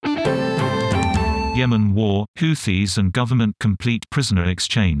Yemen war, Houthis and government complete prisoner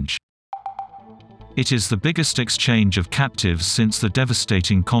exchange. It is the biggest exchange of captives since the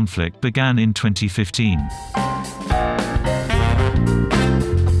devastating conflict began in 2015.